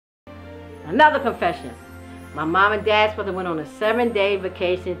Another confession. My mom and dad supposed to went on a 7-day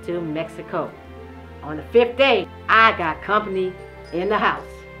vacation to Mexico. On the 5th day, I got company in the house.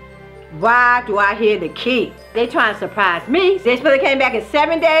 Why do I hear the key? They trying to surprise me. They supposed to came back in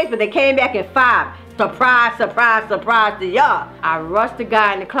 7 days, but they came back in 5. Surprise, surprise, surprise to y'all. I rushed the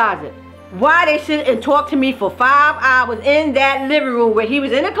guy in the closet. Why they sit and talk to me for 5 hours in that living room where he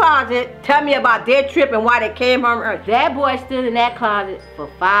was in the closet, tell me about their trip and why they came home early. That boy stood in that closet for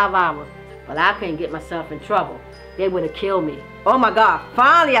 5 hours, but I couldn't get myself in trouble. They would have killed me. Oh my God,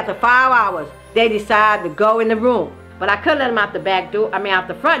 finally after 5 hours, they decided to go in the room. But I couldn't let them out the back door, out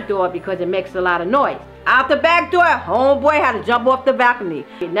the front door because it makes a lot of noise. Out the back door, homeboy had to jump off the balcony.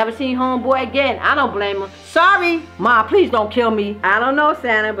 Never seen homeboy again. I don't blame him. Sorry, Ma, please don't kill me. I don't know,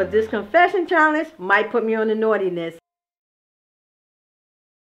 Santa, but this confession challenge might put me on the naughty list.